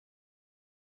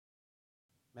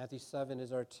Matthew 7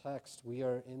 is our text. We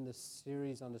are in the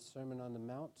series on the Sermon on the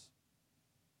Mount.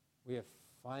 We have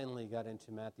finally got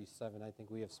into Matthew 7. I think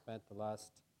we have spent the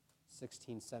last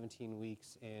 16, 17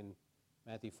 weeks in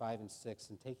Matthew 5 and 6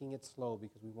 and taking it slow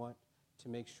because we want to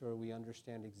make sure we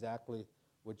understand exactly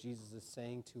what Jesus is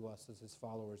saying to us as his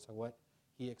followers and what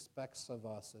he expects of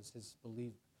us as his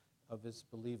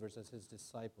believers, as his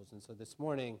disciples. And so this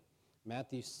morning,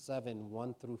 Matthew 7,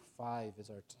 1 through 5 is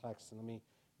our text. And let me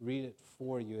read it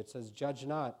for you. It says, "Judge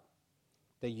not,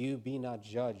 that you be not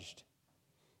judged.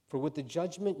 For with the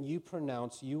judgment you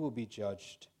pronounce, you will be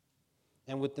judged.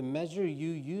 And with the measure you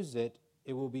use it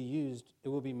will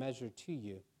be measured to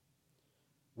you.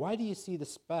 Why do you see the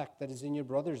speck that is in your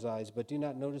brother's eyes, but do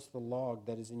not notice the log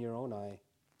that is in your own eye?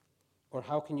 Or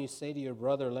how can you say to your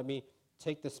brother, 'Let me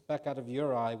take the speck out of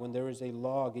your eye,' when there is a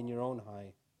log in your own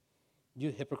eye?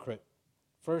 You hypocrite.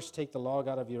 First take the log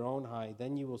out of your own eye,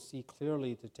 then you will see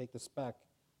clearly to take the speck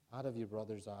out of your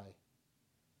brother's eye."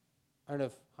 I don't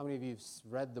know how many of you have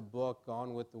read the book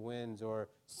Gone with the Wind or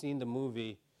seen the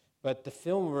movie, but the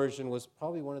film version was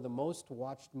probably one of the most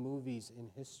watched movies in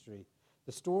history.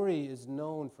 The story is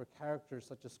known for characters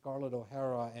such as Scarlett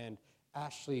O'Hara and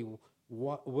Ashley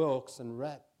Wilkes and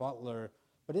Rhett Butler.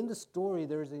 But in the story,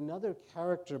 there is another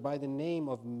character by the name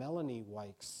of Melanie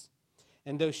Wykes.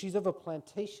 And though she's of a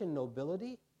plantation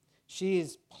nobility, she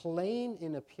is plain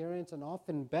in appearance and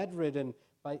often bedridden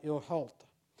by ill health.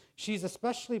 She's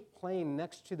especially plain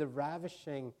next to the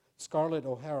ravishing Scarlett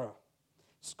O'Hara.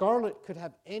 Scarlett could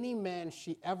have any man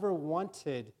she ever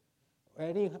wanted, or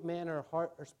any man her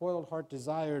spoiled heart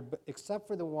desired, but except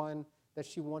for the one that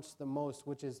she wants the most,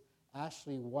 which is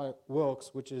Ashley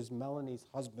Wilkes, which is Melanie's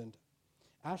husband.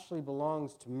 Ashley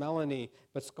belongs to Melanie,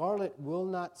 but Scarlett will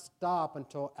not stop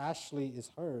until Ashley is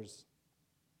hers.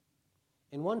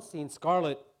 In one scene,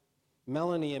 Scarlett,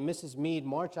 Melanie, and Mrs. Meade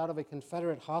march out of a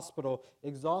Confederate hospital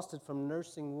exhausted from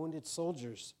nursing wounded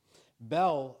soldiers.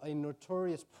 Belle, a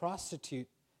notorious prostitute,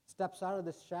 steps out of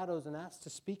the shadows and asks to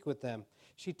speak with them.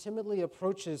 She timidly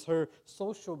approaches her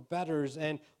social betters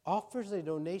and offers a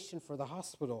donation for the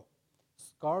hospital.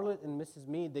 Scarlett and Mrs.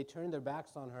 Meade, they turn their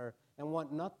backs on her and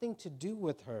want nothing to do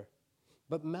with her.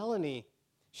 But Melanie,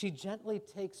 she gently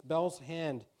takes Belle's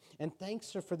hand and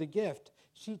thanks her for the gift.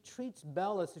 She treats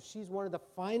Belle as if she's one of the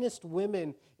finest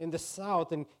women in the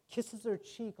South and kisses her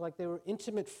cheek like they were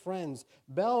intimate friends.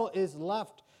 Belle is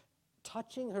left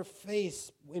touching her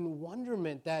face in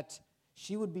wonderment that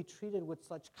she would be treated with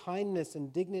such kindness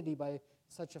and dignity by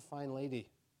such a fine lady.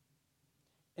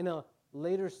 In a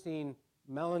later scene,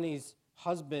 Melanie's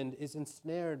husband is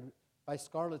ensnared by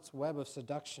Scarlett's web of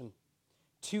seduction.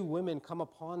 Two women come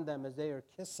upon them as they are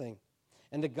kissing,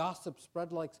 and the gossip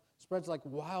spreads like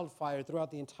wildfire throughout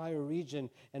the entire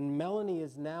region. And Scarlett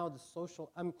is now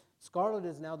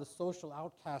the social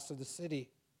outcast of the city.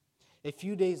 A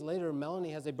few days later,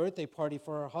 Melanie has a birthday party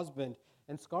for her husband,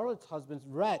 and Scarlett's husband,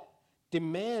 Rhett,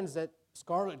 demands that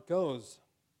Scarlett goes.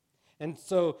 And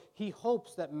so he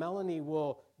hopes that Melanie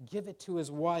will give it to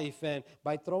his wife and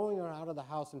by throwing her out of the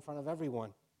house in front of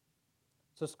everyone.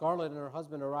 So Scarlett and her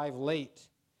husband arrive late.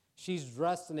 She's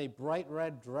dressed in a bright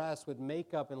red dress with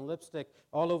makeup and lipstick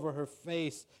all over her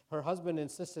face. Her husband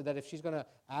insisted that if she's going to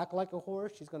act like a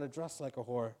whore, she's going to dress like a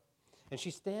whore. And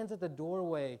she stands at the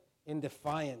doorway in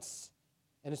defiance.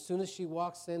 And as soon as she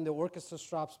walks in, the orchestra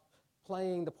stops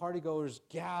playing. The partygoers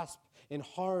gasp in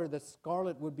horror that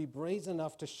Scarlett would be brazen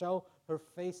enough to show her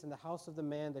face in the house of the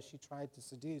man that she tried to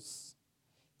seduce.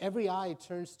 Every eye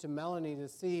turns to Melanie to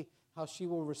see how she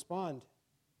will respond.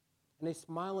 And a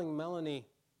smiling Melanie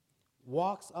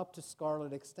walks up to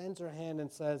Scarlett, extends her hand,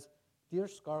 and says, "Dear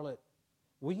Scarlett,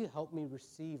 will you help me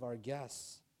receive our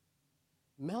guests?"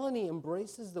 Melanie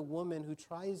embraces the woman who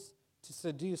tries to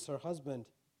seduce her husband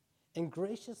and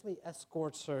graciously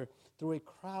escorts her through a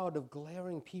crowd of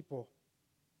glaring people.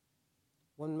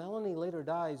 When Melanie later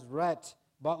dies, Rhett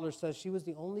Butler says she was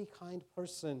the only kind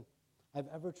person I've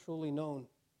ever truly known.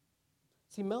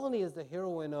 See, Melanie is the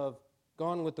heroine of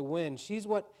Gone with the Wind. She's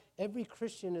what every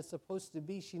Christian is supposed to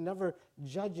be. She never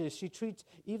judges. She treats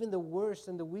even the worst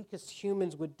and the weakest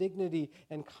humans with dignity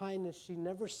and kindness. She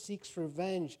never seeks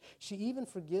revenge. She even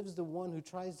forgives the one who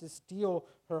tries to steal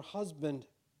her husband.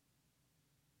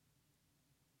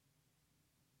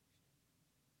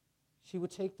 She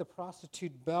would take the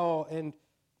prostitute Belle and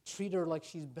treat her like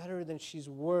she's better than she's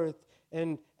worth.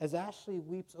 And as Ashley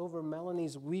weeps over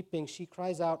Melanie's weeping, she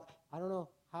cries out, "I don't know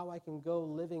how I can go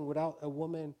living without a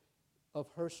woman of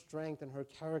her strength and her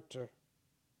character."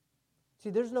 See,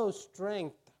 there's no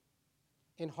strength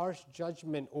in harsh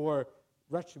judgment or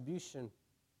retribution.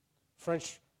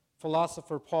 French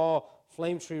philosopher Paul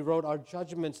Flametree wrote, "Our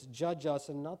judgments judge us,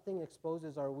 and nothing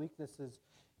exposes our weaknesses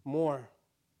more.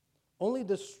 Only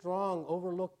the strong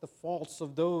overlook the faults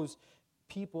of those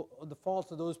people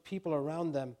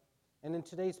around them." And in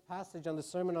today's passage on the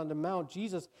Sermon on the Mount,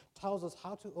 Jesus tells us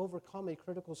how to overcome a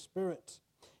critical spirit.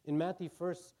 In Matthew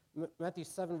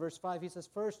 7, verse 5, he says,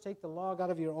 "First take the log out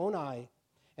of your own eye,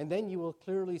 and then you will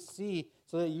clearly see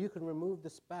so that you can remove the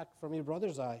speck from your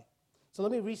brother's eye." So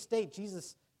let me restate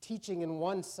Jesus' teaching in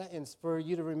one sentence for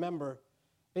you to remember.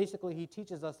 Basically, he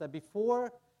teaches us that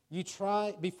before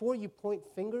you point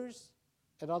fingers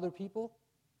at other people,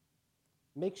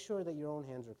 make sure that your own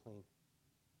hands are clean.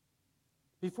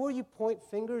 Before you point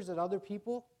fingers at other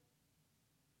people,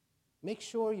 make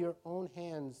sure your own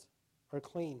hands are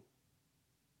clean.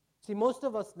 See, most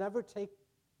of us never take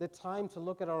the time to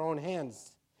look at our own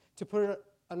hands. To put it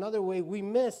another way, we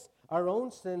miss our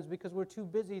own sins because we're too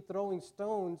busy throwing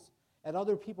stones at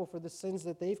other people for the sins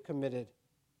that they've committed.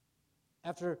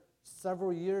 After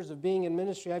several years of being in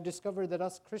ministry, I've discovered that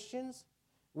us Christians,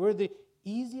 we're the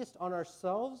easiest on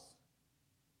ourselves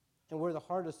and we're the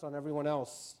hardest on everyone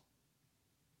else.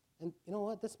 And you know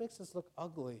what? This makes us look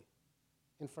ugly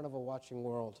in front of a watching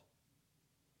world.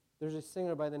 There's a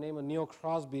singer by the name of Neil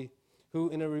Crosby who,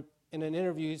 in an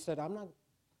interview, he said, "I'm not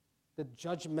the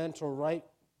judgmental,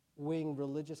 right-wing,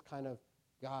 religious kind of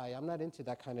guy. I'm not into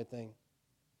that kind of thing."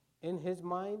 In his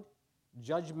mind,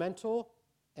 judgmental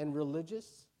and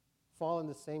religious fall in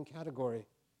the same category.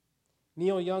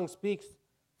 Neil Young speaks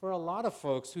for a lot of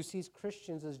folks who sees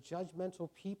Christians as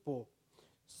judgmental people,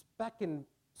 speck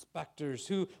inspectors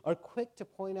who are quick to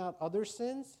point out other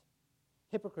sins,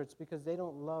 hypocrites because they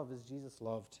don't love as Jesus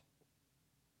loved.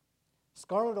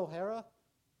 Scarlett O'Hara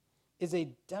is a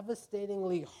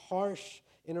devastatingly harsh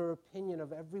in her opinion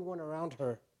of everyone around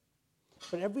her.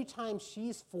 But every time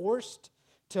she's forced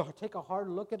to take a hard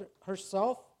look at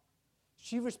herself,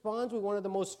 she responds with one of the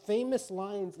most famous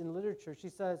lines in literature. She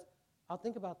says, "I'll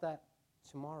think about that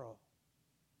tomorrow.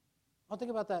 I'll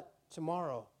think about that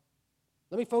tomorrow.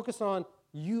 Let me focus on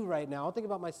you right now. I'll think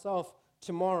about myself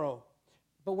tomorrow."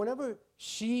 But whenever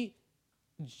she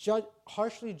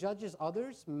harshly judges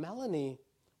others, Melanie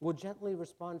will gently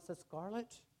respond and says,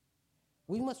 "Scarlett,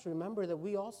 we must remember that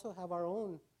we also have our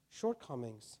own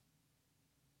shortcomings."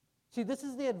 See, this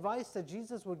is the advice that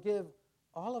Jesus would give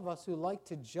all of us who like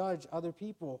to judge other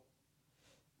people.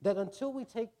 That until we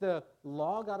take the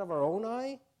log out of our own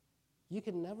eye, you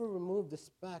can never remove the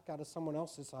speck out of someone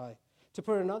else's eye. To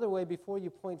put it another way, before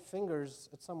you point fingers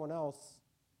at someone else,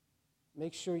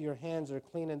 make sure your hands are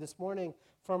clean. And this morning,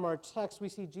 from our text, we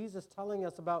see Jesus telling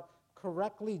us about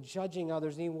correctly judging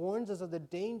others. And he warns us of the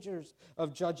dangers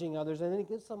of judging others. And then he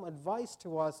gives some advice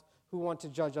to us who want to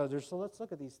judge others. So let's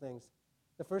look at these things.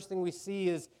 The first thing we see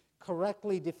is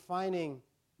correctly defining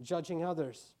judging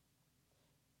others.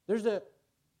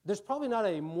 There's probably not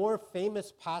a more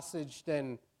famous passage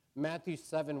than Matthew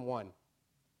 7:1.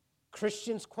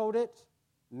 Christians quote it,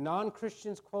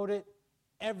 non-Christians quote it,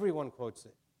 everyone quotes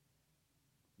it.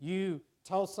 You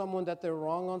tell someone that they're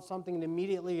wrong on something and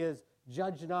immediately is,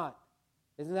 "Judge not."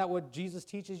 Isn't that what Jesus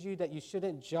teaches you, that you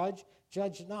shouldn't judge?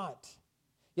 Judge not.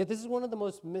 Yet this is one of the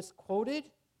most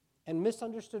misquoted and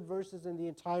misunderstood verses in the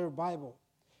entire Bible.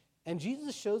 And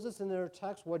Jesus shows us in our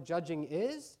text what judging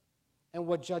is and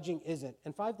what judging isn't.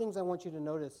 And 5 things I want you to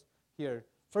notice here.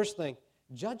 First thing,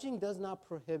 judging does not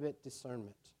prohibit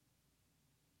discernment.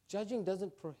 Judging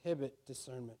doesn't prohibit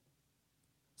discernment.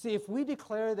 See, if we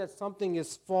declare that something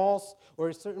is false or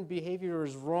a certain behavior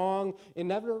is wrong,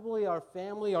 inevitably our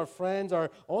family, our friends,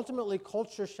 our ultimately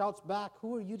culture shouts back,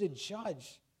 "Who are you to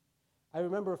judge?" I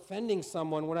remember offending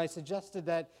someone when I suggested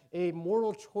that a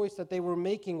moral choice that they were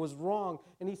making was wrong,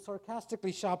 and he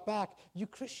sarcastically shot back, "You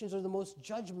Christians are the most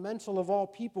judgmental of all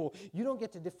people. You don't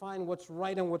get to define what's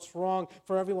right and what's wrong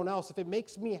for everyone else. If it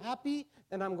makes me happy,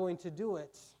 then I'm going to do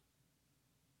it."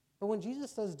 But when Jesus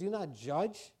says, "Do not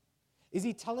judge," is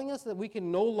he telling us that we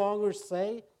can no longer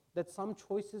say that some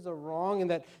choices are wrong and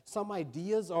that some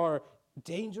ideas are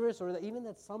dangerous, or that even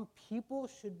that some people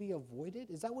should be avoided?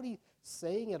 Is that what he's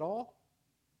saying at all?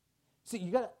 See,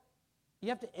 you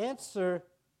have to answer,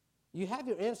 you have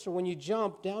your answer when you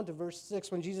jump down to verse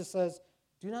 6 when Jesus says,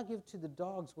 "Do not give to the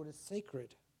dogs what is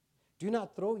sacred. Do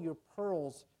not throw your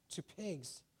pearls to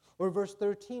pigs." Or verse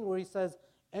 13 where he says,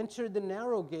 "Enter the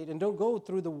narrow gate and don't go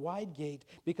through the wide gate,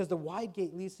 because the wide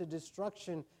gate leads to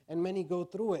destruction and many go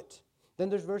through it." Then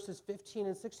there's verses 15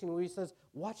 and 16 where he says,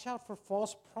 "Watch out for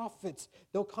false prophets.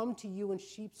 They'll come to you in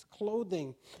sheep's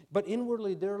clothing, but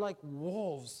inwardly they're like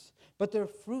wolves. But their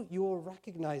fruit you will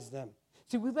recognize them."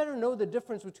 See, we better know the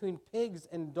difference between pigs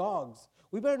and dogs.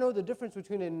 We better know the difference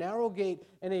between a narrow gate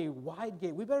and a wide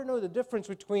gate. We better know the difference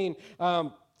between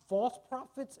false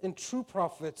prophets and true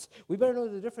prophets. We better know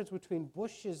the difference between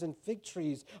bushes and fig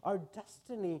trees. Our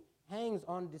destiny hangs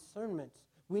on discernment.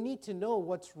 We need to know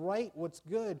what's right, what's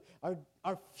good.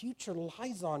 Our future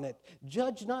lies on it.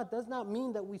 Judge not does not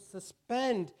mean that we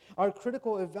suspend our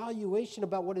critical evaluation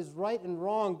about what is right and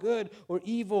wrong, good or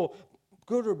evil,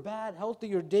 good or bad,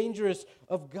 healthy or dangerous,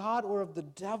 of God or of the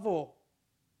devil.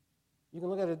 You can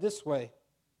look at it this way.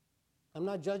 I'm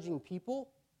not judging people,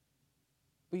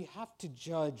 but you have to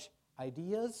judge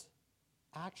ideas,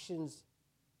 actions,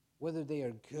 whether they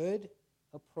are good,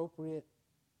 appropriate,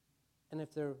 and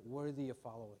if they're worthy of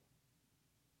following.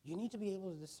 You need to be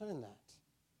able to discern that.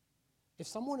 If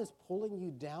someone is pulling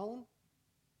you down,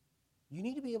 you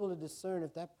need to be able to discern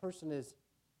if that person is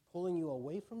pulling you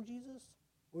away from Jesus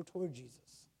or toward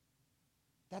Jesus.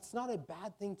 That's not a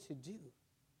bad thing to do.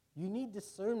 You need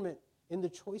discernment in the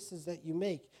choices that you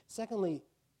make. Secondly,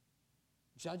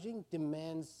 judging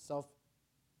demands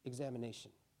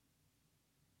self-examination.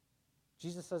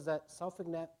 Jesus says that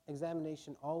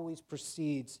self-examination always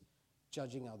precedes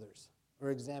judging others or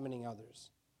examining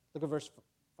others. Look at verse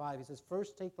 5. He says,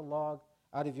 first take the log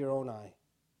out of your own eye.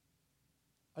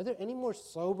 Are there any more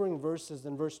sobering verses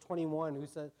than verse 21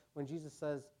 when Jesus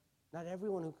says, not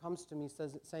everyone who comes to me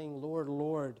saying, Lord,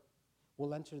 Lord,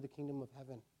 will enter the kingdom of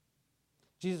heaven?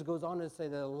 Jesus goes on to say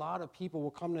that a lot of people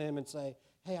will come to him and say,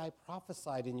 hey, I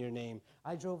prophesied in your name.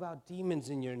 I drove out demons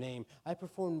in your name. I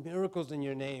performed miracles in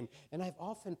your name. And I've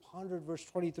often pondered verse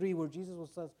 23 where Jesus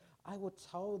says, I will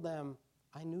tell them,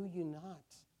 I knew you not.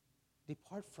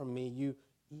 Depart from me, you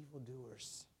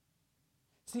evildoers.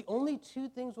 See, only two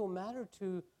things will matter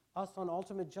to us on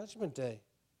Ultimate Judgment Day.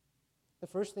 The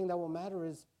first thing that will matter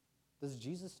is, does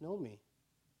Jesus know me?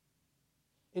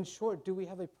 In short, do we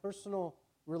have a personal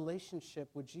relationship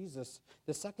with Jesus?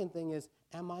 The second thing is,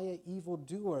 am I an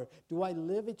evildoer? Do I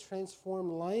live a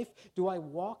transformed life? Do I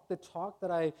walk the talk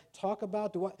that I talk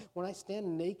about? When I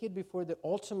stand naked before the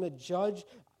ultimate judge,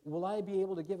 will I be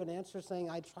able to give an answer saying,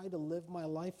 I try to live my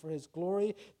life for his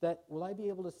glory? Will I be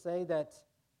able to say that,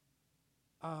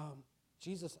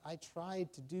 Jesus, I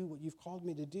tried to do what you've called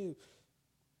me to do?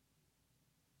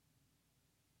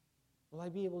 Will I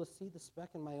be able to see the speck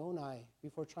in my own eye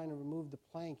before trying to remove the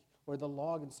plank or the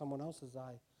log in someone else's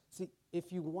eye? See,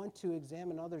 if you want to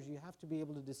examine others, you have to be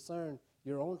able to discern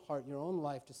your own heart, your own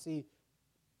life to see,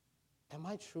 am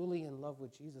I truly in love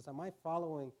with Jesus? Am I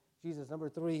following Jesus? Number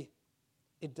 3,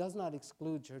 it does not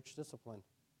exclude church discipline.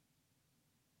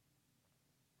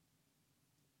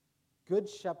 Good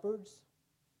shepherds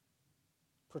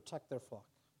protect their flock.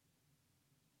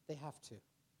 They have to.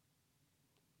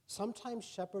 Sometimes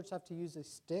shepherds have to use a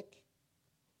stick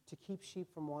to keep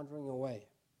sheep from wandering away.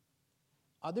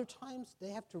 Other times,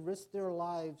 they have to risk their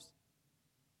lives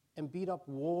and beat up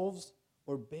wolves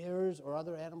or bears or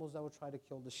other animals that will try to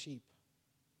kill the sheep.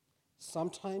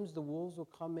 Sometimes the wolves will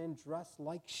come in dressed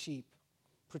like sheep,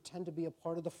 pretend to be a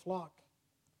part of the flock.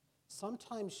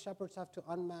 Sometimes shepherds have to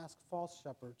unmask false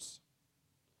shepherds.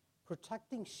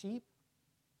 Protecting sheep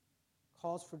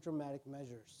calls for dramatic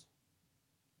measures.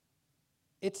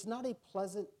 It's not a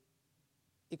pleasant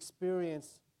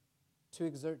experience to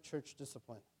exert church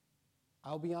discipline.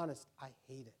 I'll be honest, I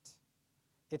hate it.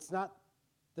 It's not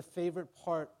the favorite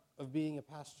part of being a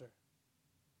pastor.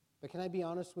 But can I be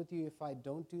honest with you, if I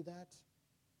don't do that,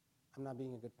 I'm not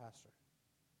being a good pastor.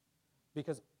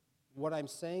 Because what I'm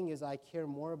saying is I care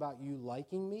more about you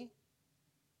liking me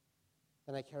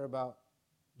than I care about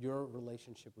your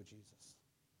relationship with Jesus.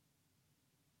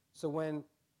 So when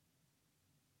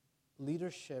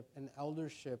leadership and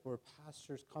eldership or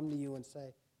pastors come to you and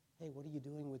say, hey, what are you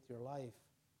doing with your life?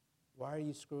 Why are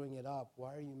you screwing it up?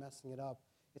 Why are you messing it up?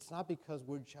 It's not because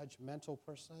we're judgmental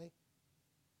per se.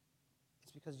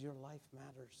 It's because your life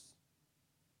matters.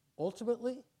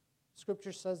 Ultimately,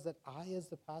 Scripture says that I, as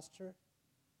the pastor,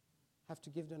 have to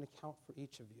give an account for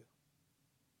each of you.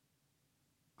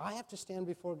 I have to stand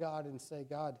before God and say,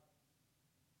 God,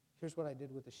 here's what I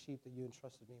did with the sheep that you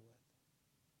entrusted me with.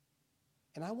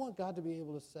 And I want God to be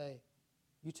able to say,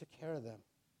 you took care of them.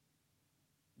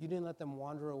 You didn't let them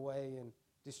wander away and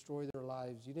destroy their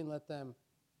lives. You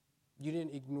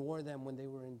didn't ignore them when they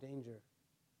were in danger.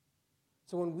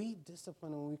 So when we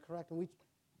discipline and when we correct, and we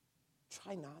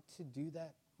try not to do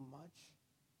that much,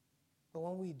 but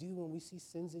when we do, when we see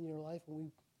sins in your life, when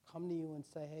we come to you and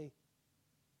say, hey,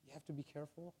 you have to be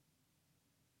careful,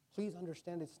 please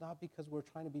understand it's not because we're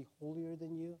trying to be holier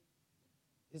than you.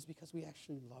 It's because we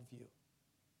actually love you.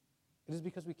 It is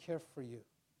because we care for you,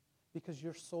 because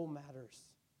your soul matters,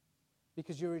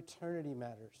 because your eternity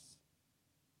matters.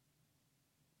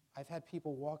 I've had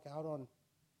people walk out on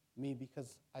me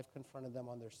because I've confronted them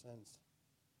on their sins.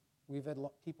 We've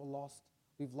lost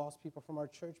people from our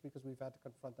church because we've had to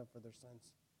confront them for their sins.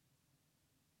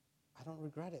 I don't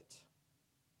regret it,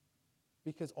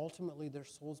 because ultimately their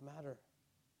souls matter.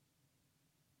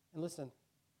 And listen,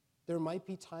 there might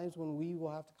be times when we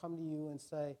will have to come to you and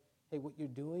say, hey, what you're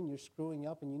doing, you're screwing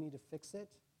up and you need to fix it.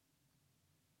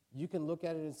 You can look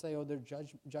at it and say, oh, they're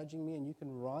judging me, and you can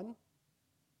run,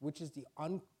 which is the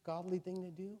ungodly thing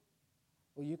to do.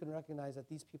 Or you can recognize that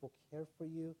these people care for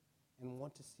you and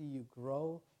want to see you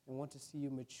grow and want to see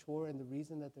you mature, and the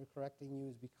reason that they're correcting you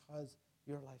is because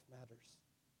your life matters.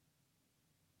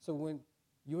 So when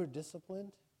you are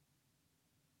disciplined,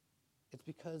 it's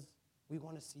because we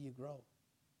want to see you grow.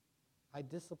 I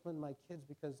discipline my kids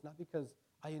not because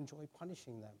I enjoy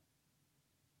punishing them.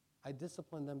 I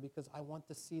discipline them because I want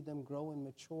to see them grow and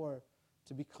mature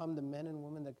to become the men and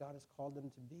women that God has called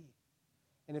them to be.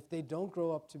 And if they don't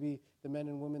grow up to be the men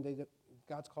and women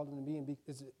God's called them to be, and if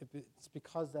it's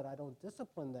because that I don't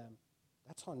discipline them,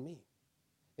 that's on me.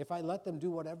 If I let them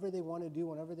do whatever they want to do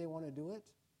whenever they want to do it,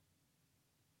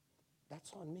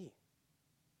 that's on me.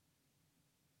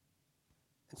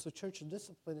 And so church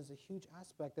discipline is a huge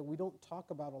aspect that we don't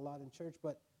talk about a lot in church,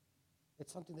 but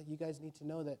it's something that you guys need to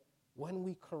know, that when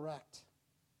we correct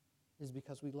is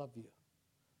because we love you.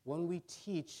 When we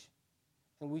teach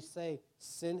and we say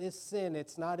sin is sin,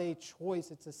 it's not a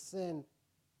choice, it's a sin,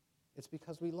 it's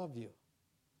because we love you.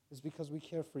 It's because we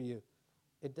care for you.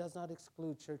 It does not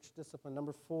exclude church discipline.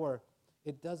 Number 4,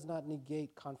 it does not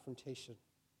negate confrontation.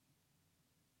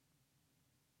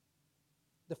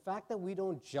 The fact that we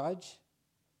don't judge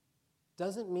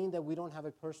doesn't mean that we don't have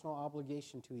a personal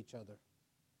obligation to each other.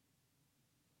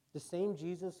 The same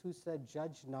Jesus who said,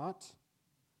 judge not,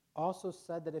 also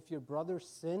said that if your brother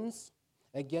sins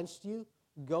against you,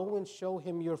 go and show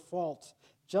him your fault,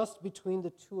 just between the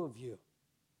two of you.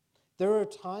 There are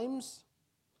times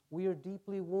we are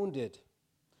deeply wounded.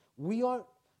 We aren't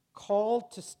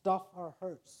called to stuff our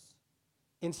hurts.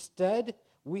 Instead,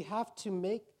 we have to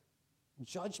make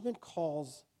judgment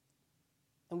calls,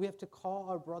 and we have to call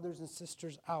our brothers and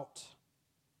sisters out.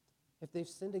 If they've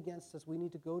sinned against us, we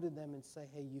need to go to them and say,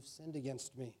 hey, you've sinned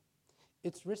against me.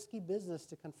 It's risky business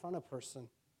to confront a person.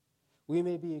 We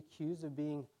may be accused of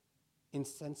being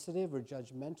insensitive or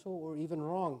judgmental or even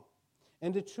wrong.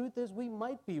 And the truth is, we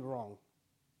might be wrong.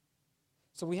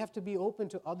 So we have to be open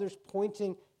to others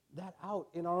pointing that out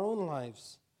in our own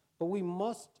lives. But we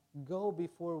must go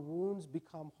before wounds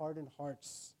become hardened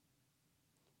hearts.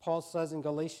 Paul says in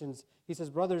Galatians, he says,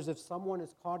 brothers, if someone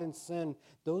is caught in sin,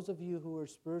 those of you who are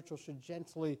spiritual should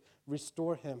gently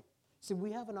restore him. See,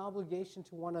 we have an obligation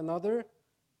to one another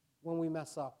when we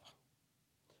mess up.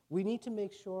 We need to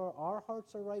make sure our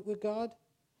hearts are right with God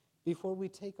before we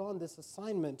take on this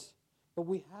assignment, but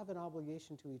we have an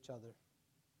obligation to each other.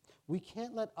 We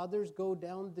can't let others go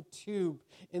down the tube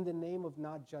in the name of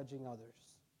not judging others.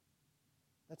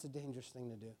 That's a dangerous thing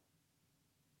to do.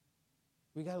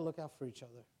 We got to look out for each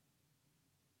other.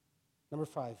 Number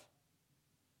 5,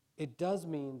 it does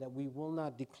mean that we will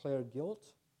not declare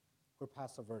guilt or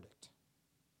pass a verdict.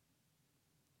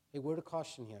 A word of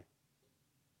caution here.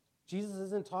 Jesus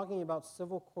isn't talking about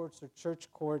civil courts or church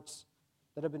courts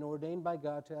that have been ordained by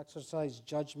God to exercise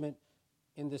judgment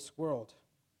in this world.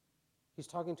 He's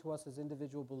talking to us as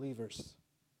individual believers.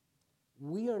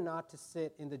 We are not to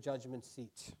sit in the judgment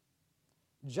seat.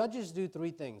 Judges do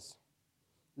 3 things.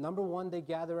 Number 1, they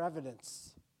gather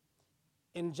evidence.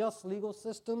 In just legal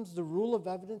systems, the rule of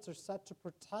evidence are set to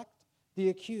protect the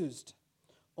accused.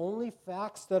 Only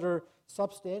facts that are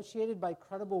substantiated by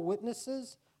credible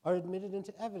witnesses are admitted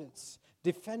into evidence.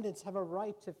 Defendants have a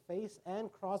right to face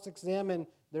and cross-examine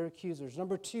their accusers.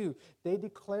 Number 2, they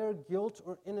declare guilt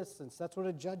or innocence. That's what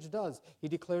a judge does. He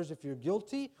declares if you're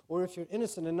guilty or if you're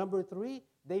innocent. And number 3,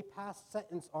 they pass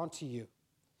sentence onto you.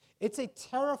 It's a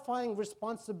terrifying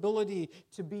responsibility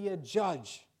to be a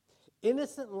judge.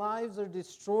 Innocent lives are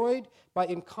destroyed by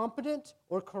incompetent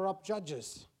or corrupt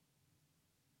judges.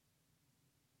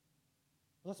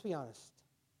 Let's be honest.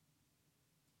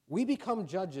 We become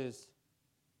judges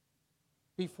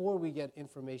before we get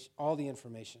information, all the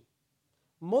information.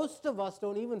 Most of us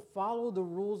don't even follow the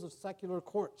rules of secular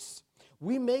courts.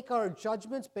 We make our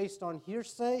judgments based on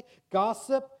hearsay,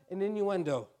 gossip, and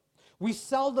innuendo. We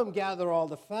seldom gather all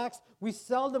the facts. We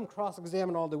seldom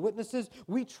cross-examine all the witnesses.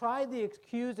 We try the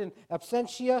accused in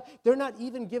absentia. They're not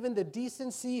even given the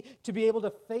decency to be able to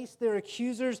face their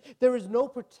accusers. There is no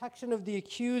protection of the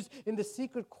accused in the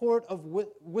secret court of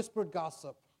whispered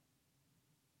gossip.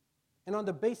 And on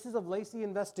the basis of Lacey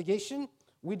investigation,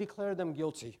 we declare them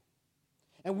guilty.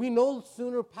 And we no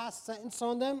sooner pass sentence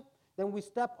on them than we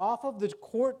step off of the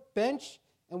court bench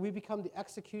and we become the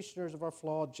executioners of our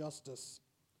flawed justice.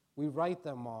 We write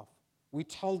them off. We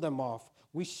tell them off.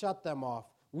 We shut them off.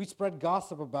 We spread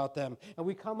gossip about them. And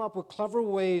we come up with clever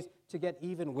ways to get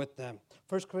even with them.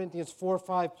 1 Corinthians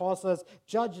 4:5, Paul says,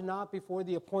 "Judge not before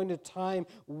the appointed time.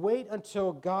 Wait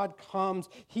until God comes.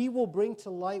 He will bring to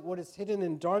light what is hidden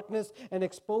in darkness and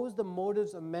expose the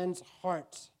motives of men's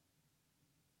hearts."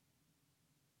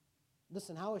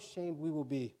 Listen, how ashamed we will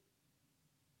be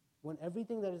when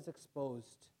everything that is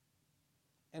exposed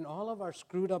and all of our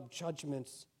screwed up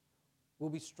judgments will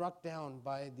be struck down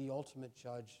by the ultimate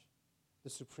judge, the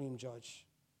supreme judge.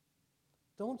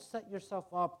 Don't set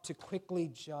yourself up to quickly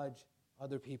judge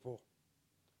other people.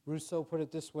 Rousseau put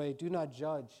it this way: do not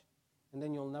judge, and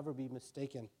then you'll never be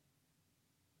mistaken.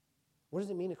 What does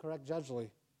it mean to correct judgely?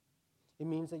 It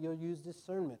means that you'll use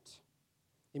discernment.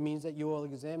 It means that you will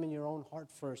examine your own heart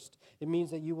first. It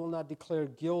means that you will not declare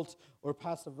guilt or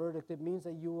pass a verdict. It means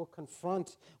that you will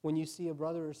confront when you see a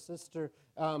brother or sister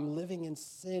living in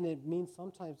sin. It means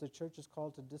sometimes the church is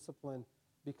called to discipline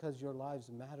because your lives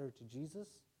matter to Jesus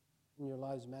and your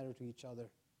lives matter to each other.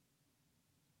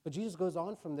 But Jesus goes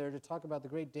on from there to talk about the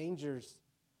great dangers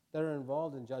that are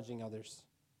involved in judging others.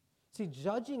 See,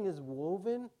 judging is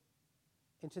woven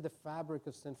into the fabric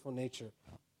of sinful nature.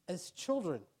 As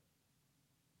children,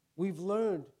 we've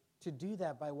learned to do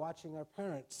that by watching our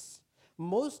parents.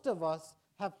 Most of us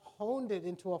have honed it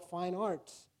into a fine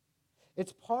art.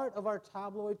 It's part of our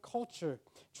tabloid culture.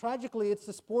 Tragically, it's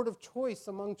the sport of choice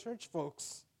among church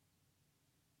folks.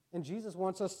 And Jesus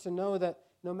wants us to know that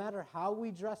no matter how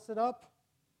we dress it up,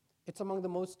 it's among the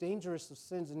most dangerous of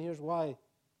sins. And here's why.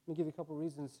 Let me give you a couple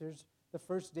reasons. Here's the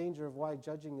first reason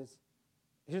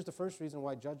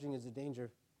why judging is a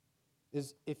danger.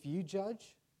 Is if you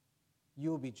judge, you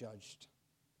will be judged.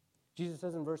 Jesus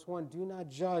says in verse 1, "Do not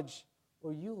judge,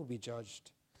 or you will be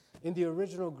judged." In the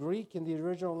original Greek, in the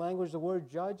original language, the word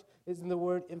judge is in the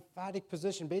word emphatic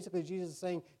position. Basically, Jesus is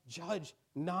saying, judge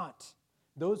not.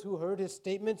 Those who heard his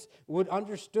statements would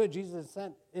understood Jesus'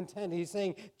 intent. He's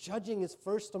saying, judging is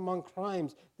first among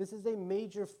crimes. This is a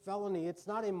major felony. It's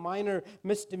not a minor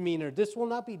misdemeanor. This will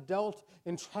not be dealt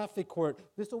in traffic court.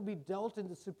 This will be dealt in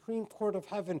the Supreme Court of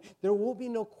Heaven. There will be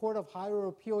no court of higher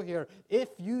appeal here.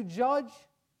 If you judge,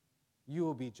 you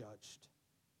will be judged.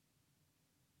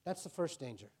 That's the first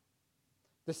danger.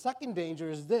 The second danger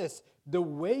is this: the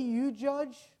way you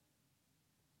judge,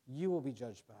 you will be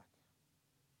judged back.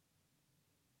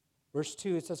 Verse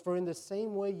 2, it says, "For in the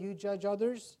same way you judge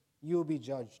others, you will be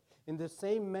judged. In the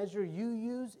same measure you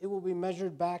use, it will be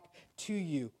measured back to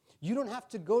you." You don't have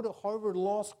to go to Harvard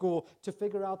Law School to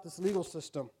figure out this legal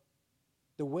system.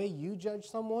 The way you judge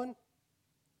someone,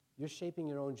 you're shaping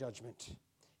your own judgment.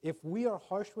 If we are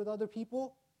harsh with other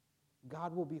people,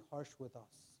 God will be harsh with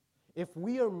us. If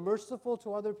we are merciful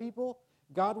to other people,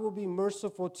 God will be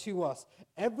merciful to us.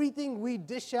 Everything we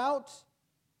dish out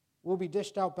will be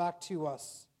dished out back to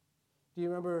us. Do you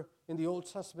remember in the Old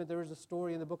Testament there was a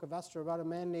story in the book of Esther about a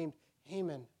man named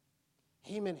Haman?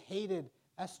 Haman hated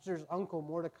Esther's uncle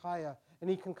Mordecai, and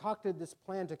he concocted this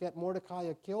plan to get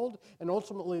Mordecai killed and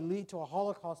ultimately lead to a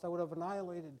Holocaust that would have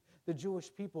annihilated the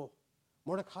Jewish people.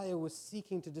 Mordecai was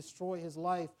seeking to destroy his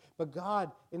life, but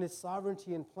God, in his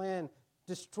sovereignty and plan,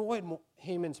 destroyed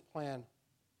Haman's plan.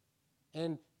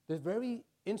 And the very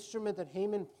instrument that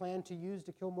Haman planned to use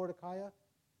to kill Mordecai,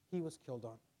 he was killed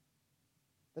on.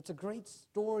 That's a great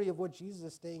story of what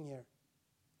Jesus is saying here.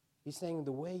 He's saying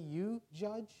the way you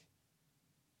judge,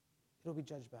 it'll be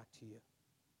judged back to you.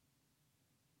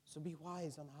 So be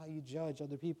wise on how you judge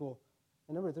other people.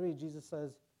 And number 3, Jesus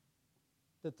says,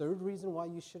 the third reason why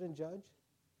you shouldn't judge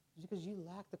is because you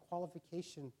lack the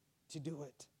qualification to do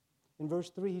it. In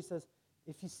verse 3, he says,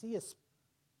 if you see a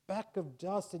speck of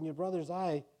dust in your brother's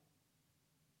eye,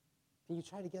 and you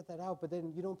try to get that out, but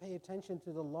then you don't pay attention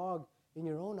to the log in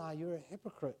your own eye, you're a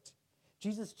hypocrite.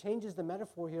 Jesus changes the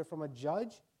metaphor here from a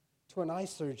judge to an eye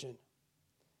surgeon.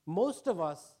 Most of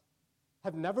us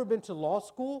have never been to law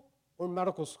school or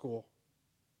medical school.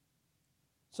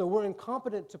 So we're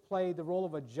incompetent to play the role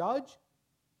of a judge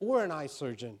or an eye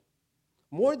surgeon.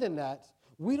 More than that,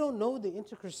 we don't know the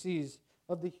intricacies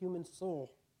of the human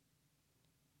soul.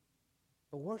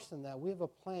 But worse than that, we have a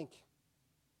plank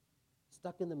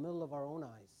stuck in the middle of our own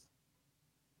eyes.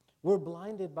 We're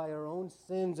blinded by our own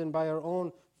sins and by our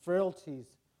own frailties.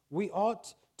 We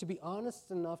ought to be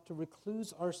honest enough to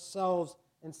recluse ourselves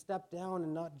and step down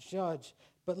and not judge.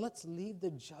 But let's leave the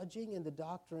judging and the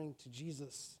doctoring to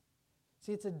Jesus.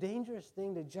 See, it's a dangerous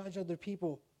thing to judge other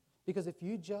people Because if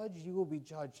you judge, you will be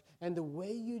judged. And the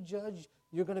way you judge,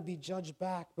 you're going to be judged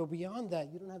back. But beyond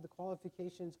that, you don't have the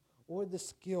qualifications or the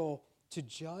skill to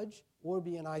judge or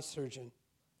be an eye surgeon.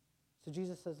 So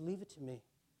Jesus says, leave it to me.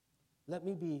 Let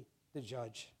me be the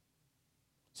judge.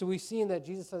 So we've seen that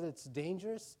Jesus says it's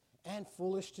dangerous and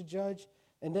foolish to judge.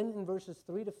 And then in verses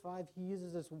 3 to 5, he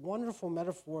uses this wonderful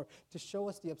metaphor to show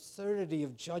us the absurdity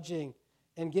of judging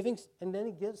and then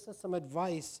he gives us some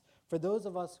advice for those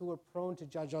of us who are prone to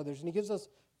judge others. And he gives us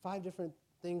 5 different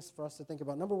things for us to think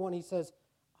about. Number 1, he says,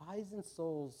 eyes and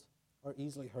souls are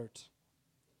easily hurt.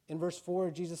 In verse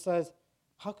 4, Jesus says,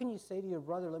 how can you say to your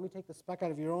brother, let me take the speck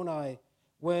out of your own eye,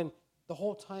 when the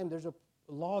whole time there's a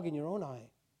log in your own eye?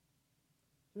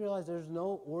 You realize there's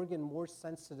no organ more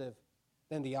sensitive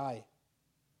than the eye.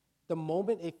 The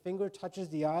moment a finger touches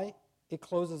the eye, it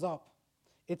closes up.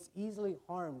 It's easily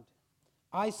harmed.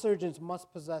 Eye surgeons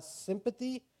must possess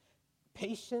sympathy,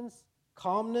 patience,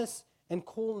 calmness, and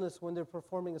coolness when they're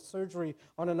performing a surgery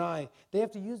on an eye. They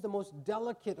have to use the most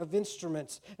delicate of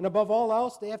instruments. And above all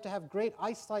else, they have to have great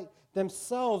eyesight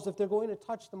themselves if they're going to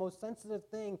touch the most sensitive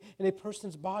thing in a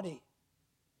person's body.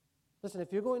 Listen,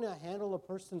 if you're going to handle a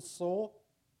person's soul,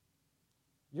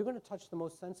 you're going to touch the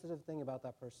most sensitive thing about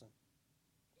that person.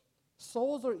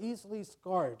 Souls are easily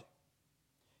scarred.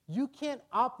 You can't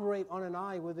operate on an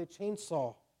eye with a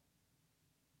chainsaw.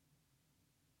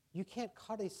 You can't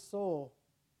cut a soul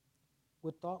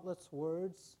with thoughtless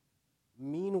words,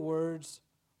 mean words,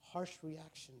 harsh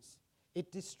reactions.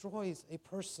 It destroys a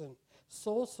person.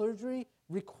 Soul surgery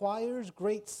requires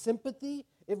great sympathy.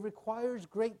 It requires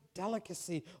great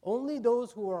delicacy. Only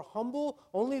those who are humble,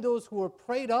 only those who are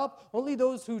prayed up, only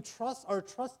those who are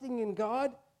trusting in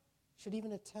God should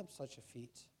even attempt such a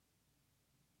feat.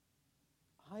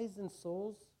 Eyes and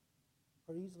souls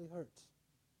are easily hurt.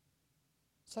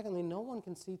 Secondly, no one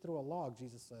can see through a log,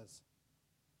 Jesus says.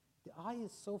 The eye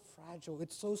is so fragile,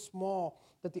 it's so small,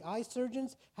 that the eye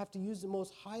surgeons have to use the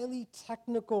most highly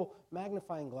technical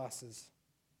magnifying glasses.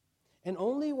 And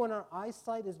only when our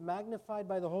eyesight is magnified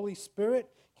by the Holy Spirit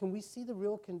can we see the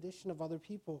real condition of other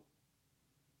people.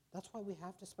 That's why we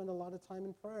have to spend a lot of time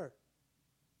in prayer,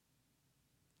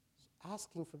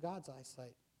 asking for God's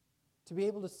eyesight, to be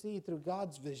able to see through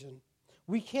God's vision.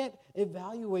 We can't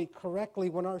evaluate correctly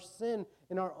when our sin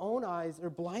in our own eyes are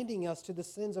blinding us to the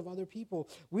sins of other people.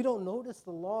 We don't notice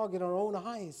the log in our own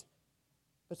eyes,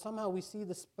 but somehow we see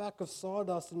the speck of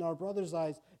sawdust in our brother's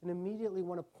eyes and immediately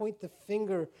want to point the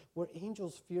finger where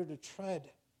angels fear to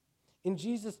tread.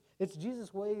 It's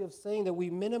Jesus' way of saying that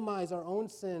we minimize our own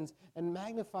sins and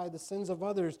magnify the sins of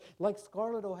others. Like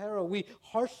Scarlett O'Hara, we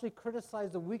harshly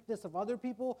criticize the weakness of other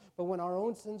people, but when our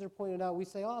own sins are pointed out, we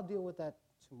say, I'll deal with that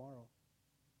tomorrow.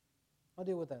 I'll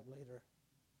deal with that later.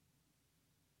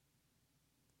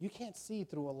 You can't see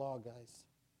through a log, guys.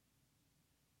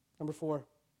 Number 4,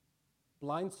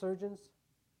 blind surgeons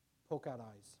poke out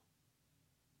eyes.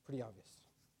 Pretty obvious.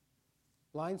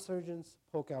 Blind surgeons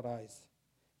poke out eyes.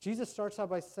 Jesus starts out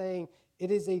by saying,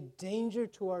 it is a danger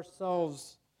to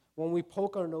ourselves when we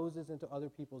poke our noses into other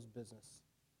people's business.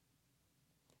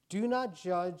 Do not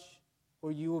judge,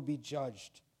 or you will be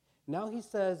judged. Now he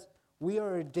says, we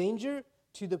are a danger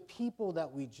to the people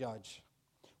that we judge.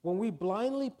 When we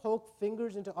blindly poke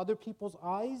fingers into other people's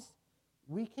eyes,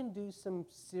 we can do some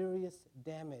serious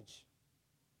damage.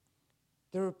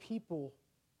 There are people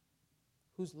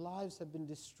whose lives have been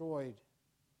destroyed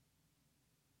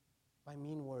by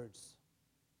mean words,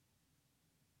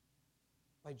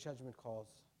 by judgment calls,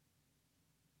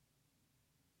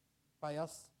 by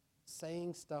us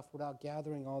saying stuff without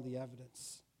gathering all the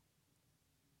evidence.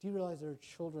 Do you realize there are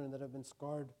children that have been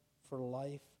scarred for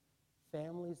life,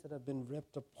 families that have been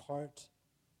ripped apart,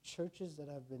 churches that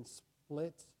have been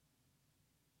split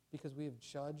because we have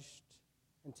judged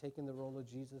and taken the role of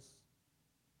Jesus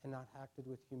and not acted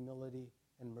with humility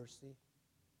and mercy?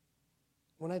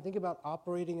 When I think about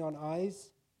operating on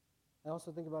eyes, I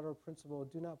also think about our principle,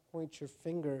 do not point your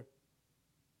finger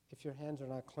if your hands are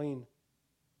not clean.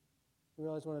 You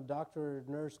realize when a doctor or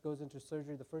nurse goes into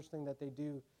surgery, the first thing that they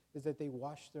do is that they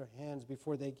wash their hands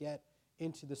before they get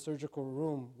into the surgical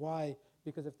room. Why?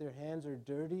 Because if their hands are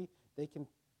dirty, they can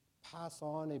pass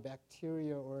on a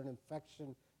bacteria or an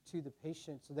infection to the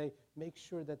patient. So they make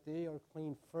sure that they are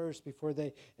clean first before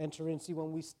they enter in. See,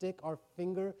 when we stick our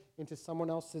finger into someone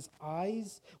else's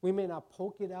eyes, we may not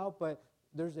poke it out, but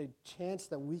there's a chance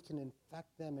that we can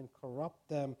infect them and corrupt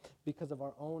them because of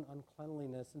our own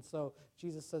uncleanliness. And so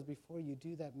Jesus says, before you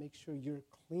do that, make sure you're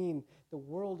clean. The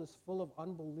world is full of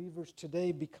unbelievers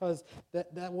today because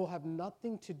that will have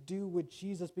nothing to do with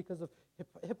Jesus because of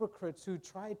hypocrites who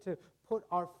try to put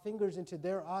our fingers into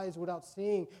their eyes without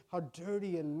seeing how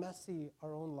dirty and messy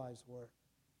our own lives were.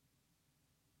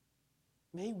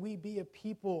 May we be a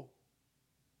people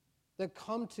that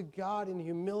come to God in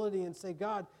humility and say,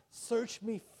 God, search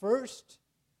me first.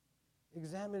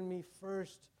 Examine me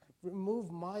first.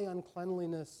 Remove my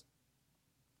uncleanliness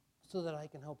so that I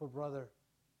can help a brother.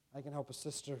 I can help a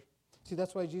sister. See,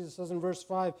 that's why Jesus says in verse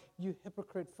 5, you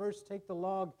hypocrite, first take the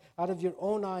log out of your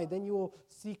own eye, then you will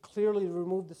see clearly to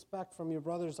remove the speck from your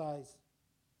brother's eyes.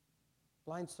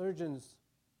 Blind surgeons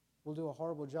will do a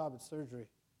horrible job at surgery.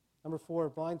 Number 4,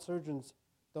 blind surgeons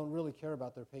don't really care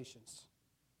about their patients.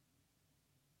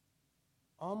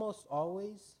 Almost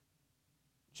always,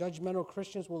 judgmental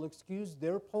Christians will excuse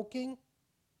their poking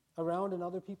around in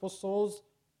other people's souls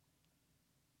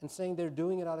and saying they're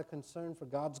doing it out of concern for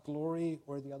God's glory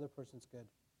or the other person's good.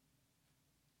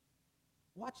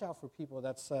 Watch out for people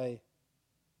that say,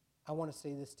 I want to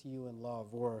say this to you in love,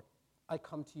 or I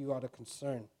come to you out of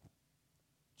concern.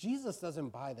 Jesus doesn't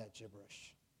buy that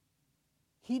gibberish.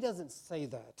 He doesn't say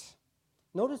that.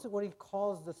 Notice what he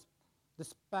calls the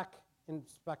speck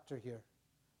inspector here.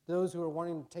 Those who are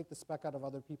wanting to take the speck out of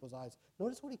other people's eyes.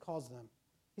 Notice what he calls them.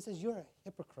 He says, you're a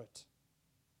hypocrite.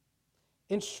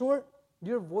 In short,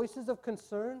 your voices of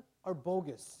concern are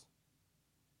bogus.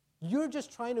 You're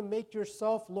just trying to make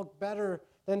yourself look better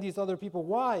than these other people.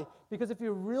 Why? Because if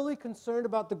you're really concerned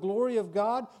about the glory of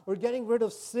God or getting rid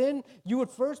of sin, you would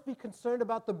first be concerned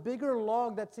about the bigger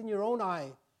log that's in your own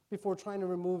eye before trying to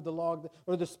remove the log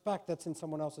or the speck that's in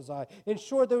someone else's eye. In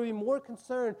short, they would be more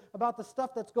concerned about the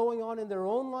stuff that's going on in their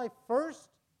own life first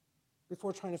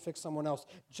before trying to fix someone else.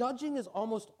 Judging is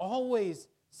almost always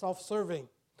self-serving.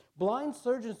 Blind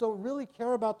surgeons don't really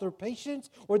care about their patients,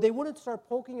 or they wouldn't start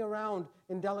poking around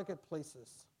in delicate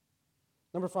places.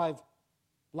 Number 5,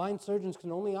 blind surgeons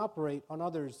can only operate on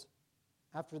others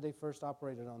after they first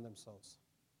operated on themselves.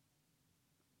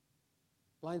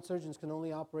 Blind surgeons can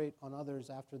only operate on others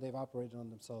after they've operated on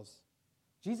themselves.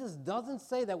 Jesus doesn't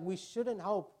say that we shouldn't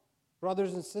help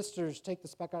brothers and sisters take the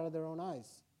speck out of their own eyes.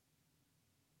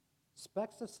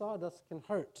 Specks of sawdust can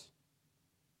hurt.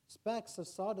 Specks of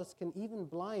sawdust can even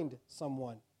blind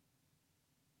someone.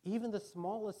 Even the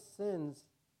smallest sins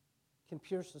can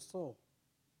pierce the soul.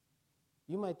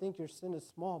 You might think your sin is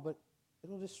small, but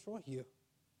it'll destroy you.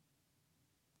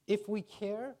 If we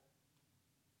care,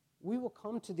 we will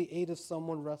come to the aid of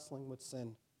someone wrestling with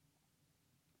sin.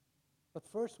 But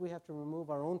first, we have to remove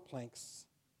our own planks.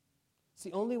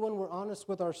 See, only when we're honest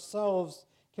with ourselves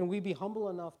can we be humble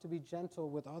enough to be gentle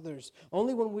with others.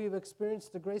 Only when we've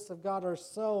experienced the grace of God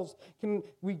ourselves can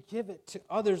we give it to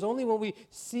others. Only when we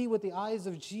see with the eyes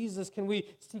of Jesus can we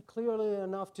see clearly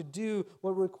enough to do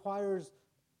what requires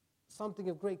something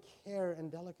of great care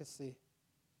and delicacy.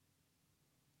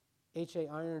 H.A.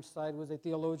 Ironside was a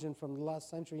theologian from the last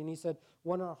century, and he said,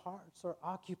 when our hearts are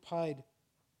occupied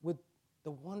with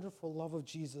the wonderful love of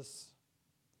Jesus,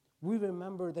 we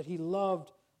remember that he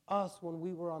loved us when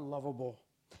we were unlovable,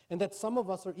 and that some of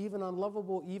us are even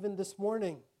unlovable even this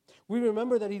morning. We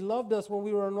remember that he loved us when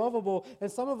we were unlovable,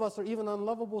 and some of us are even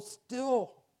unlovable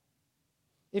still.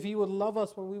 If he would love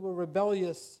us when we were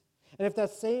rebellious, and if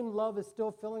that same love is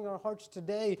still filling our hearts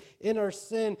today in our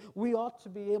sin, we ought to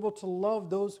be able to love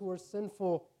those who are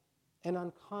sinful and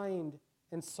unkind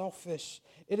and selfish.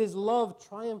 It is love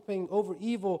triumphing over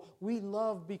evil. We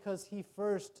love because he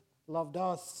first loved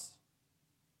us.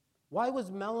 Why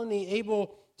was Melanie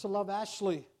able to love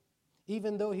Ashley,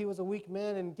 even though he was a weak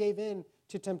man and gave in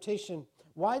to temptation?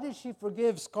 Why did she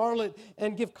forgive Scarlett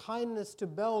and give kindness to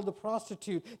Belle, the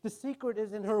prostitute? The secret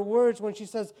is in her words when she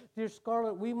says, dear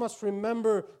Scarlett, we must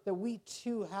remember that we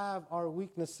too have our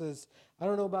weaknesses. I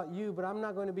don't know about you, but I'm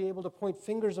not going to be able to point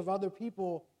fingers of other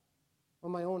people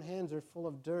when my own hands are full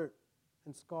of dirt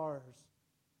and scars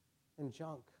and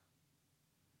junk.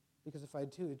 Because if I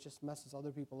do, it just messes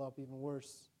other people up even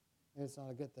worse, and it's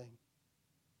not a good thing.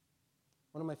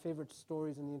 One of my favorite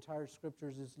stories in the entire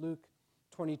scriptures is Luke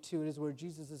 22. It is where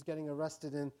Jesus is getting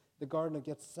arrested in the Garden of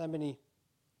Gethsemane.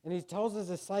 And he tells his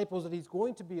disciples that he's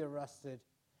going to be arrested.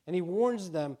 And he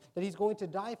warns them that he's going to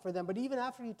die for them. But even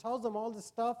after he tells them all this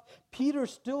stuff, Peter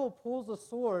still pulls a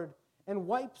sword and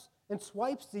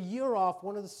swipes the ear off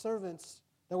one of the servants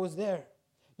that was there.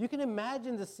 You can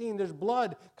imagine the scene. There's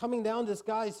blood coming down this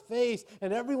guy's face,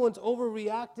 and everyone's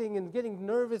overreacting and getting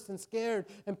nervous and scared.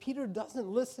 And Peter doesn't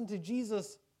listen to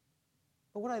Jesus.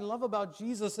 But what I love about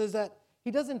Jesus is that he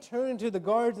doesn't turn to the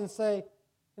guards and say,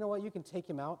 you know what, you can take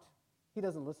him out. He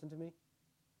doesn't listen to me.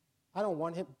 I don't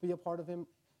want him to be a part of him.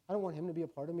 I don't want him to be a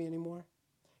part of me anymore.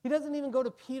 He doesn't even go to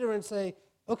Peter and say,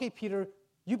 okay, Peter,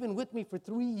 you've been with me for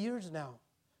 3 years now.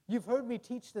 You've heard me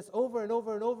teach this over and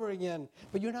over and over again,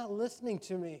 but you're not listening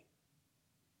to me.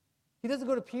 He doesn't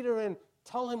go to Peter and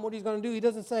tell him what he's going to do. He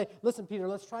doesn't say, listen, Peter,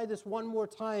 let's try this one more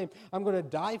time. I'm going to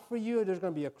die for you. There's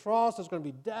going to be a cross. There's going to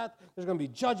be death. There's going to be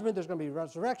judgment. There's going to be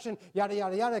resurrection. Yada,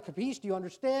 yada, yada. Capiche? Do you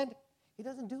understand? He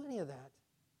doesn't do any of that.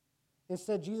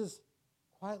 Instead, Jesus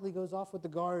quietly goes off with the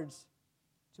guards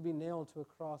to be nailed to a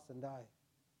cross and die.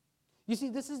 You see,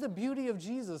 this is the beauty of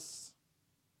Jesus.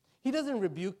 He doesn't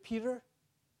rebuke Peter.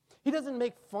 He doesn't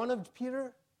make fun of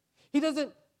Peter. He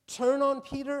doesn't turn on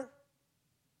Peter.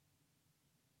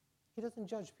 He doesn't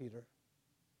judge Peter.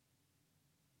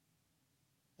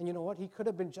 And you know what? He could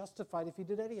have been justified if he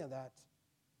did any of that,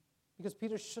 because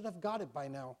Peter should have got it by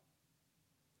now.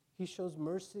 He shows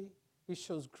mercy. He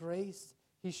shows grace.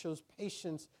 He shows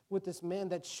patience with this man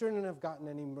that shouldn't have gotten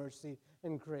any mercy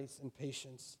and grace and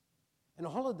patience. And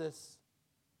all of this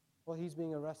while he's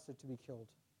being arrested to be killed.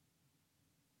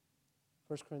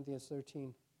 1 Corinthians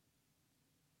 13.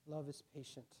 Love is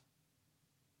patient.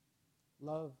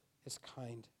 Love is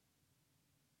kind.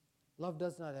 Love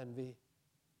does not envy.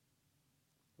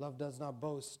 Love does not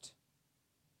boast.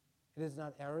 It is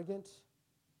not arrogant.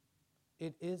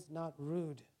 It is not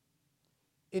rude.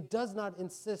 It does not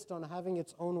insist on having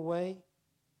its own way.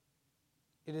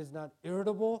 It is not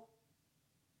irritable.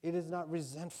 It is not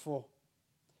resentful.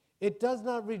 It does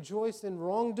not rejoice in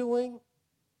wrongdoing.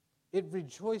 It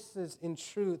rejoices in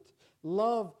truth.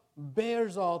 Love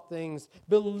bears all things,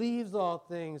 believes all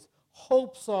things,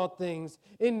 hopes all things,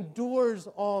 endures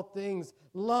all things.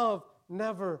 Love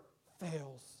never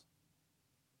fails.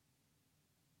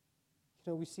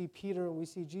 You know, we see Peter and we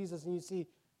see Jesus, and you see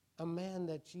a man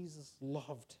that Jesus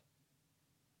loved.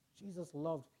 Jesus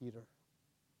loved Peter.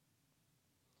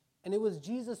 And it was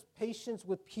Jesus' patience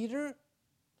with Peter,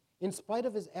 in spite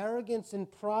of his arrogance and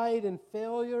pride and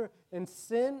failure and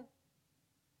sin,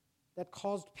 that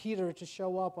caused Peter to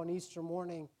show up on Easter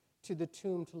morning to the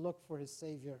tomb to look for his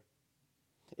Savior.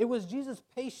 It was Jesus'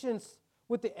 patience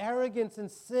with the arrogance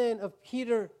and sin of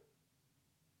Peter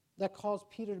that caused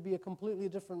Peter to be a completely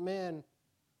different man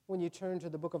when you turn to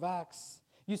the book of Acts.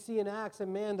 You see in Acts a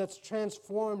man that's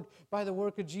transformed by the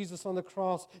work of Jesus on the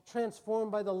cross,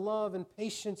 transformed by the love and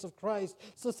patience of Christ.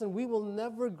 So listen, we will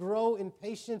never grow in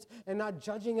patience and not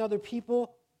judging other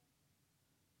people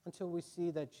until we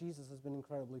see that Jesus has been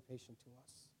incredibly patient to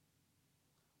us.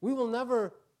 We will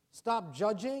never stop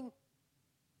judging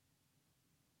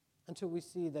until we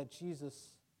see that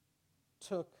Jesus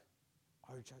took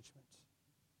our judgment.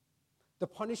 The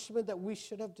punishment that we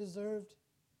should have deserved,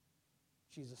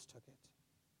 Jesus took it.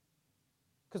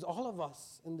 Because all of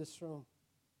us in this room,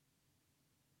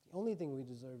 the only thing we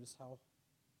deserve is hell.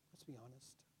 Let's be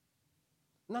honest.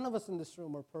 None of us in this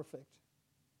room are perfect.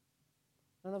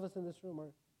 None of us in this room are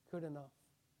good enough.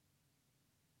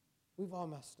 We've all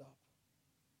messed up.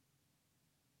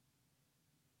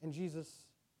 And Jesus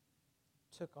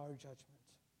took our judgment.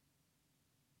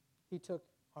 He took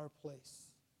our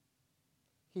place.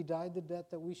 He died the death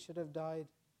that we should have died,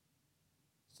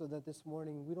 so that this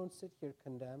morning we don't sit here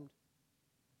condemned.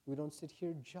 We don't sit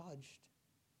here judged.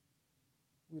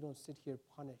 We don't sit here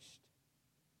punished.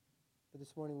 But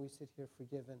this morning we sit here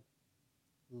forgiven,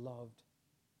 loved,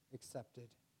 accepted,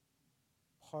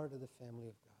 part of the family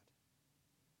of God.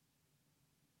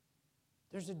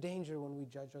 There's a danger when we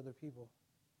judge other people.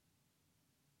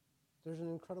 There's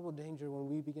an incredible danger when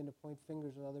we begin to point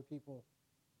fingers at other people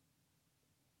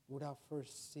without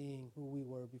first seeing who we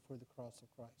were before the cross of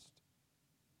Christ.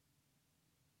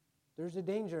 There's a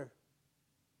danger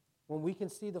when we can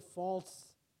see the faults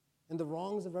and the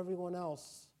wrongs of everyone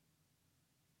else,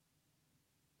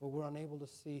 but we're unable to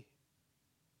see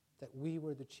that we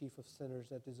were the chief of sinners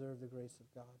that deserve the grace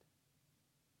of God.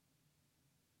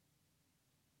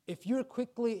 If you're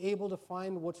quickly able to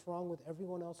find what's wrong with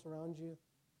everyone else around you,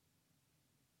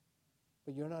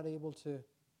 but you're not able to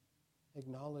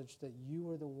acknowledge that you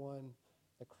are the one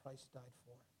that Christ died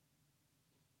for,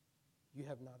 you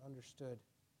have not understood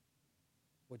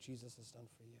what Jesus has done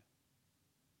for you.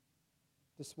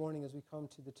 This morning, as we come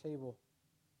to the table,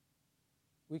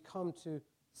 we come to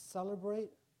celebrate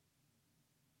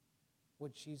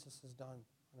what Jesus has done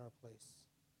in our place.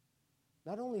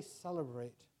 Not only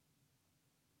celebrate,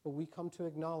 but we come to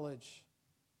acknowledge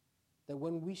that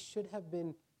when we should have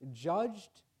been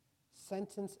judged,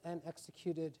 sentenced, and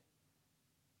executed,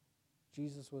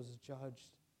 Jesus was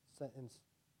judged, sentenced,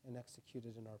 and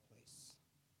executed in our place.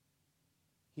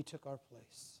 He took our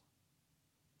place.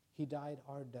 He died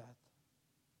our death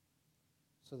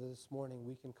so that this morning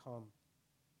we can come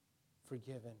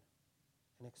forgiven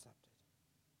and accepted.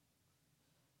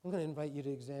 I'm going to invite you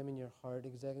to examine your heart,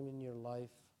 examine your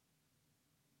life.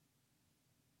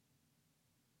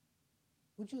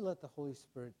 would you let the Holy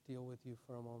Spirit deal with you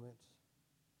for a moment?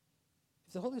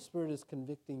 If the Holy Spirit is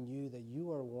convicting you that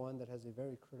you are one that has a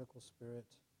very critical spirit,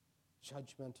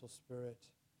 judgmental spirit,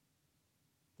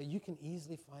 that you can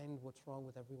easily find what's wrong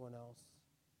with everyone else,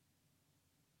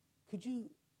 could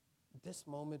you, this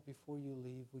moment before you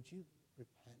leave, would you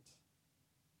repent?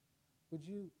 Would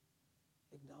you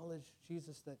acknowledge,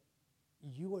 Jesus, that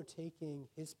you are taking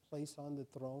his place on the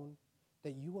throne,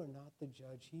 that you are not the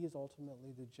judge. He is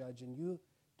ultimately the judge, and you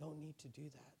don't need to do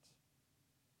that.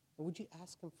 And would you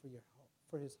ask him for your help,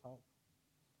 for his help?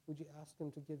 Would you ask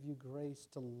him to give you grace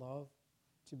to love,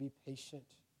 to be patient?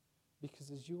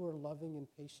 Because as you are loving and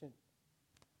patient,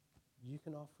 you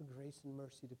can offer grace and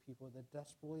mercy to people that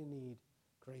desperately need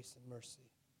grace and mercy.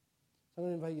 So I'm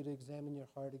going to invite you to examine your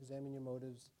heart, examine your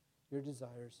motives, your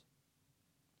desires.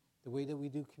 The way that we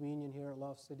do communion here at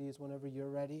Loft City is whenever you're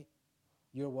ready,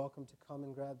 you're welcome to come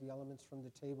and grab the elements from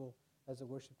the table as the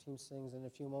worship team sings. In a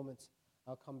few moments,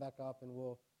 I'll come back up and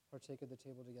we'll partake of the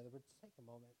table together. But just take a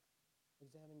moment,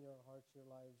 examine your hearts, your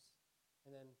lives,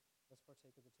 and then let's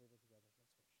partake of the table together.